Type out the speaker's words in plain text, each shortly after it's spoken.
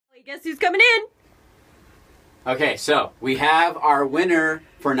Guess who's coming in? Okay, so we have our winner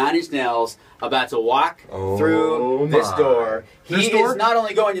for 9 Inch Nails about to walk through this door. He is not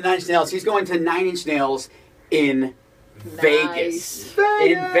only going to 9 Inch Nails, he's going to 9 Inch Nails in Vegas.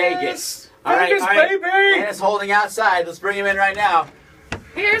 In Vegas. All right, baby! And it's holding outside. Let's bring him in right now.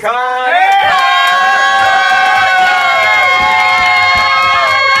 Here's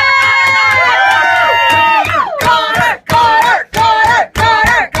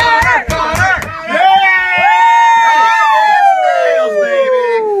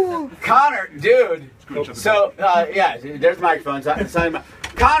Dude, so, yeah, there's microphones.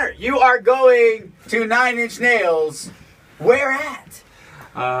 Connor, you are going to 9 Inch Nails. Where at?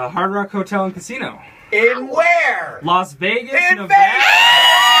 Hard Rock Hotel and Casino. In where? Las Vegas, In Nevada. Vegas!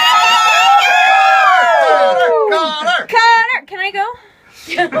 Connor! Can I go?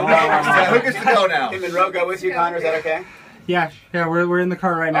 Who gets to go now? Tim and Ro go with you, Connor. Is that okay? Yeah, we're in the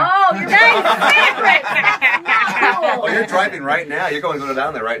car right now. Oh, you're right. Oh, you're driving right now. You're going to go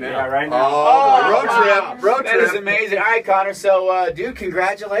down there right now. Yeah, right now. Oh, road wow. trip. Road That trip. is amazing. All right, Connor. So, dude,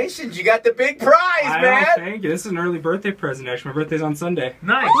 congratulations. You got the big prize, man. Thank you. This is an early birthday present, actually. My birthday's on Sunday.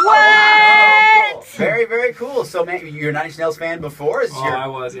 Nice. What? Very, very cool. So, man, you're a 9 Inch Nails fan before? I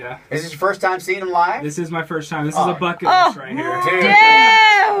was, yeah. Is this your first time seeing them live? This is my first time. This is a bucket list right here. Dude. Dude.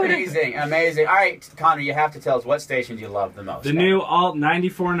 Amazing, amazing. All right, Connor, you have to tell us what station do you love the most? The new Alt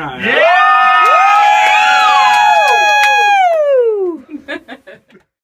 94.9. Yeah!